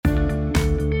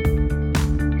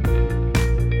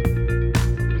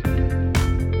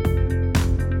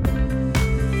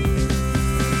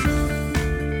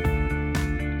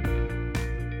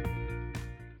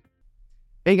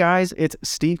Hey guys, it's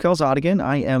Steve Khalilzadegan.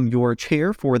 I am your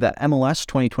chair for the MLS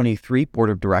 2023 Board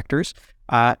of Directors,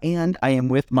 and I am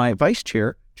with my vice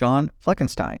chair, John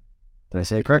Fleckenstein. Did I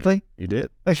say it correctly? You did.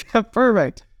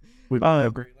 Perfect. We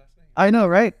have great last name. I know,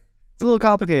 right? It's a little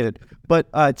complicated, but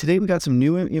today we got some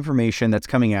new information that's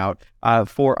coming out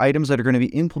for items that are going to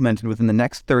be implemented within the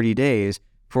next 30 days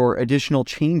for additional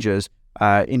changes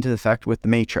into effect with the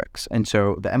matrix. And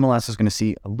so the MLS is going to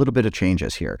see a little bit of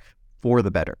changes here for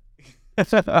the better. Do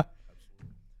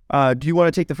you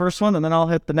want to take the first one and then I'll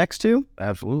hit the next two?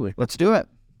 Absolutely. Let's do it.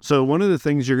 So one of the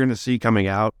things you're going to see coming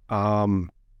out in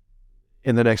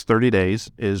the next 30 days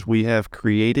is we have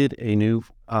created a new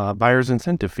buyer's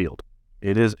incentive field.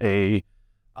 It is a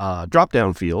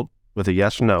drop-down field with a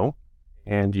yes/no,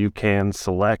 and you can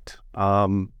select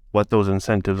what those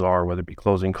incentives are, whether it be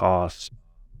closing costs,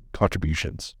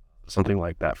 contributions, something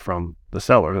like that from the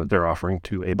seller that they're offering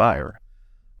to a buyer.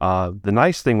 The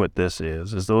nice thing with this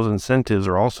is those incentives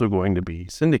are also going to be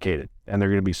syndicated, and they're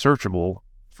going to be searchable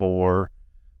for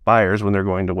buyers when they're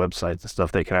going to websites and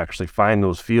stuff. They can actually find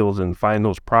those fields and find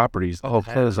those properties. Oh,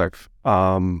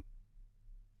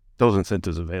 those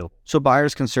incentives available. So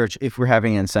buyers can search if we're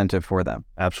having an incentive for them.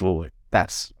 Absolutely.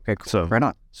 That's okay. Cool. Right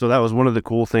on. So that was one of the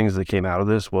cool things that came out of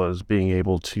this, was being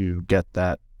able to get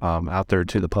that out there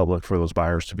to the public for those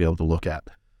buyers to be able to look at.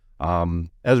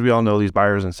 As we all know, these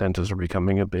buyers' incentives are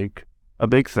becoming a big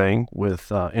thing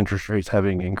with interest rates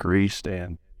having increased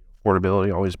and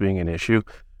affordability always being an issue.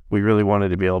 We really wanted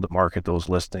to be able to market those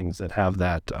listings that have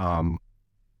that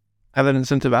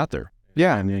incentive out there.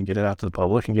 Yeah, and then get it out to the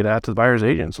public and get it out to the buyer's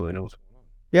agent so they know what's going on.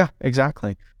 Yeah,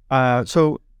 exactly.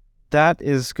 So that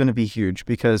is going to be huge,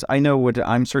 because I know what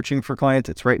I'm searching for clients.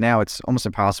 It's right now, it's almost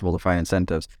impossible to find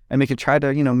incentives, and we could try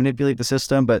to, manipulate the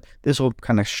system, but this will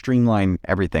kind of streamline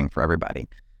everything for everybody.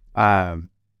 And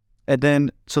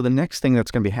then, so the next thing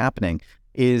that's going to be happening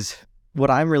is what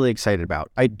I'm really excited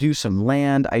about. I do some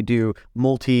land, I do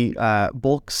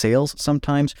bulk sales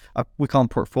sometimes. We call them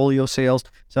portfolio sales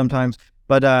sometimes.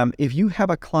 But if you have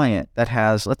a client that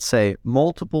has, let's say,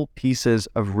 multiple pieces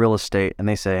of real estate, and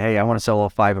they say, hey, I want to sell all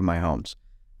 5 of my homes,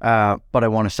 but I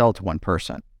want to sell it to one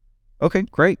person. Okay,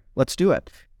 great. Let's do it.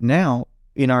 Now,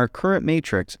 in our current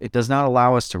matrix, it does not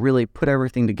allow us to really put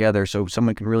everything together so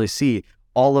someone can really see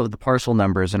all of the parcel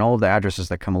numbers and all of the addresses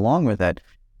that come along with it.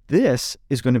 This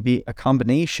is going to be a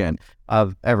combination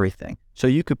of everything. So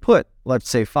you could put, let's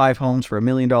say, 5 homes for $1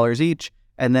 million each,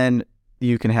 and then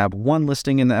you can have one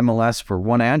listing in the MLS for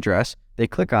one address. They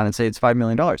click on it and say it's $5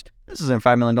 million. This isn't a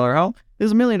 $5 million home. This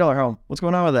is $1 million home. What's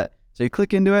going on with it? So you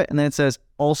click into it, and then it says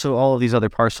also all of these other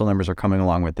parcel numbers are coming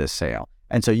along with this sale.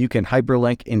 And so you can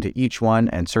hyperlink into each one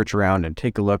and search around and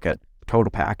take a look at the total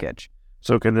package.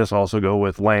 So can this also go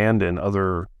with land and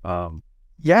other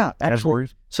yeah, actually.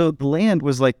 categories? So the land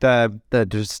was like the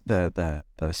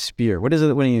spear. What is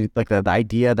it when you like the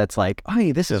idea that's like,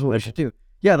 hey, this is what we should do.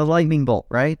 Yeah, the lightning bolt,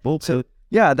 right? So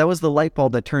yeah, that was the light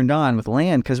bulb that turned on with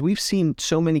land, because we've seen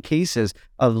so many cases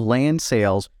of land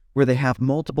sales where they have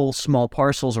multiple small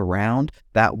parcels around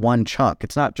that one chunk.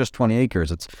 It's not just 20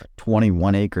 acres, it's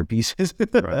 21 acre pieces,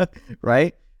 right?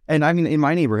 Right? And I mean, in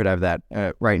my neighborhood, I have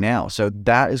that right now. So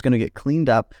that is going to get cleaned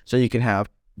up so you can have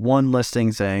one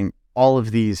listing saying all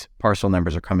of these parcel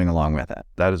numbers are coming along with it.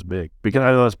 That is big, because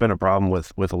I know that's been a problem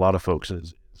with a lot of folks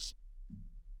is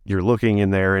you're looking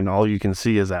in there and all you can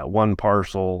see is that one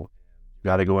parcel. You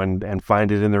got to go in and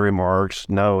find it in the remarks.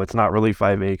 No, it's not really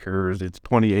 5 acres. It's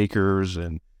 20 acres.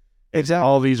 And exactly,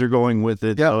 all these are going with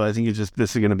it. Yep. So I think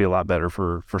this is going to be a lot better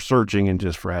for searching and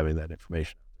just for having that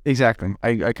information. Exactly.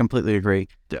 I completely agree.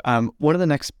 One of the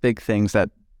next big things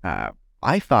that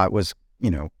I thought was,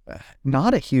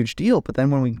 not a huge deal, but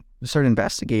then when we started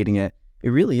investigating it,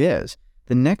 it really is.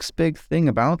 The next big thing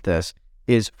about this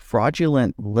is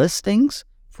fraudulent listings,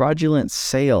 fraudulent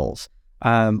sales.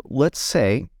 Let's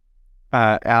say,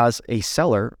 as a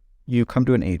seller, you come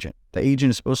to an agent. The agent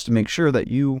is supposed to make sure that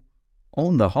you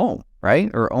own the home, right?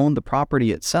 Or own the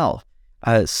property itself.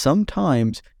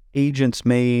 Sometimes agents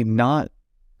may not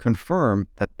confirm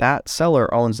that that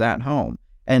seller owns that home.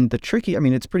 And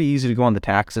it's pretty easy to go on the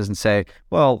taxes and say,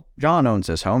 well, John owns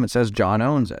this home. It says John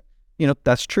owns it.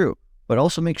 That's true. But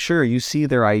also make sure you see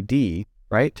their ID,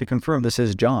 right? To confirm this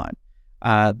is John.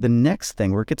 The next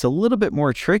thing where it gets a little bit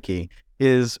more tricky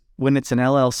is when it's an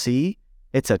LLC,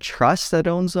 it's a trust that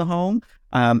owns the home.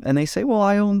 And they say, well,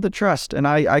 I own the trust and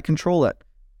I control it.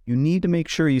 You need to make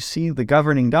sure you see the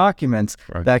governing documents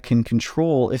that can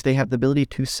control if they have the ability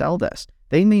to sell this.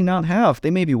 They may not have.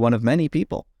 They may be one of many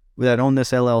people that own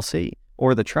this LLC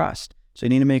or the trust. So you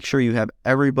need to make sure you have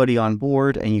everybody on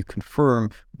board and you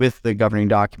confirm with the governing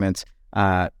documents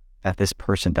that this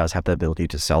person does have the ability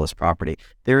to sell this property.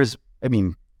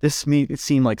 It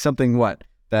seemed like something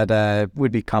that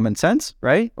would be common sense,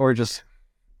 right? Or just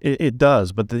it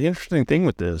does. But the interesting thing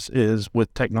with this is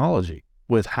with technology,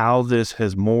 with how this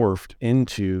has morphed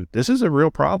into, this is a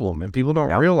real problem, and people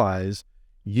don't realize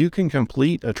you can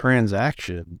complete a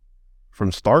transaction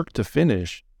from start to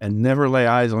finish and never lay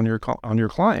eyes on your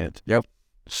client. Yep.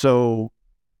 So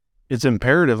it's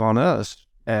imperative on us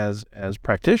as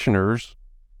practitioners,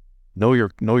 know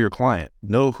your client,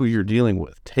 know who you're dealing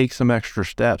with, take some extra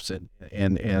steps,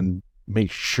 and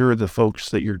make sure the folks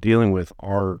that you're dealing with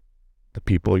are the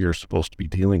people you're supposed to be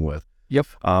dealing with. Yep.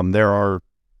 There are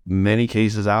many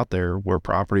cases out there where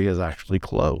property is actually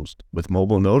closed with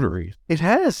mobile notaries. It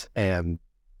has. And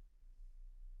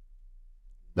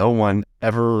no one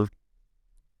ever,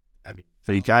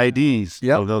 fake IDs.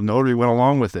 Yep. The notary went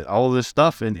along with it, all of this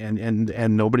stuff,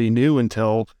 and nobody knew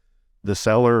until the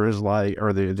seller is like,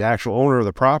 or the actual owner of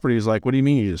the property is like, what do you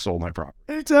mean you just sold my property?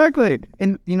 Exactly.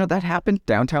 And, that happened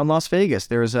downtown Las Vegas.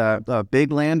 There's a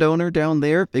big landowner down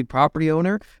there, big property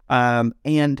owner,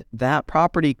 and that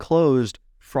property closed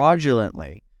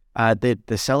fraudulently.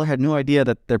 The seller had no idea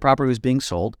that their property was being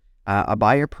sold. A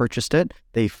buyer purchased it.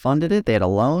 They funded it. They had a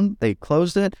loan. They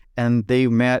closed it, and they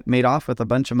made off with a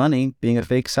bunch of money being a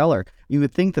fake seller. You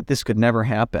would think that this could never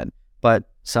happen, but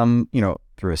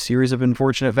through a series of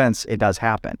unfortunate events, it does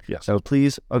happen. Yes. So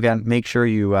please, again, make sure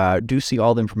you do see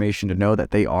all the information to know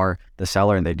that they are the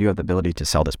seller and they do have the ability to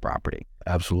sell this property.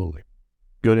 Absolutely.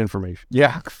 Good information.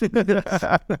 Yeah.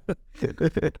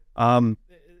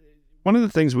 One of the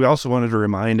things we also wanted to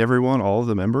remind everyone, all of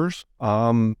the members,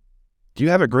 you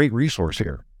have a great resource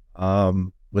here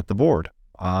with the board,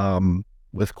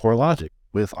 with CoreLogic,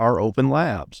 with our open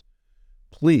labs.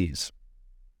 Please,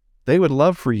 they would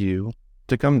love for you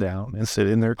to come down and sit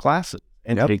in their classes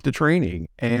and take the training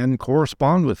and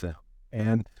correspond with them.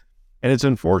 And it's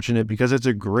unfortunate because it's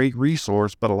a great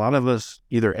resource, but a lot of us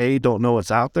either A, don't know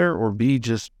it's out there, or B,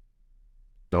 just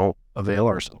don't avail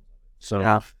ourselves.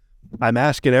 So I'm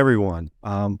asking everyone,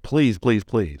 please, please,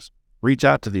 please reach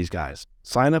out to these guys.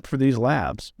 Sign up for these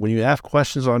labs. When you have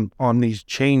questions on these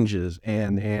changes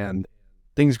and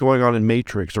things going on in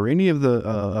Matrix or any of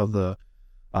the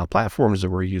platforms that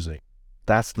we're using,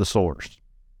 that's the source.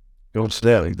 Go to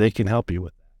them. They can help you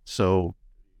with that. So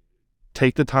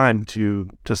take the time to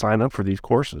sign up for these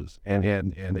courses and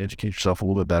educate yourself a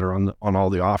little bit better on all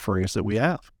the offerings that we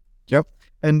have. Yep.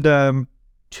 And I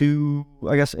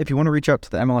guess if you want to reach out to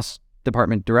the MLS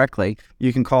department directly,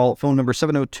 you can call phone number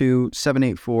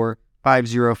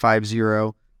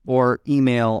 702-784-5050 or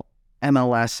email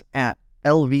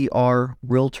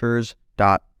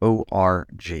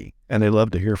mls@lvrrealtors.org. And they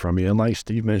love to hear from you. And like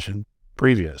Steve mentioned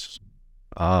previous,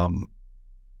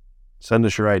 send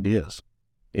us your ideas.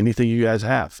 Anything you guys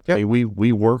have. Yep. Hey,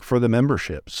 we work for the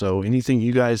membership. So anything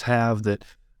you guys have that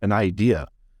an idea,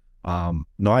 no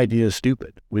idea is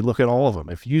stupid. We look at all of them.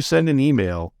 If you send an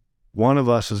email, one of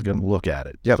us is going to look at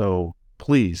it. Yep. So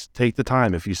please take the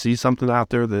time. If you see something out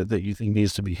there that you think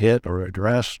needs to be hit or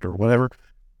addressed or whatever,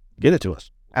 get it to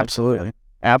us. Absolutely.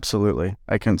 Absolutely.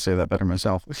 I couldn't say that better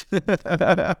myself.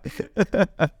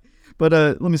 But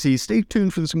let me see. Stay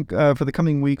tuned for the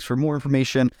coming weeks for more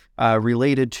information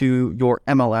related to your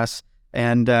MLS.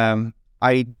 And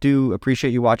I do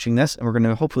appreciate you watching this. And we're going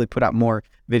to hopefully put out more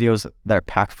videos that are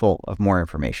packed full of more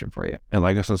information for you. And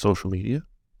like us on social media.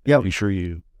 Yeah. Be sure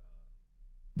you.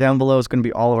 Down below is going to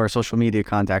be all of our social media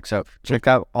contacts. So check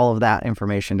out all of that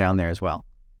information down there as well.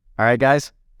 All right,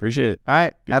 guys. Appreciate it. All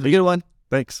right. Have a good one.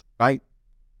 Thanks. Bye.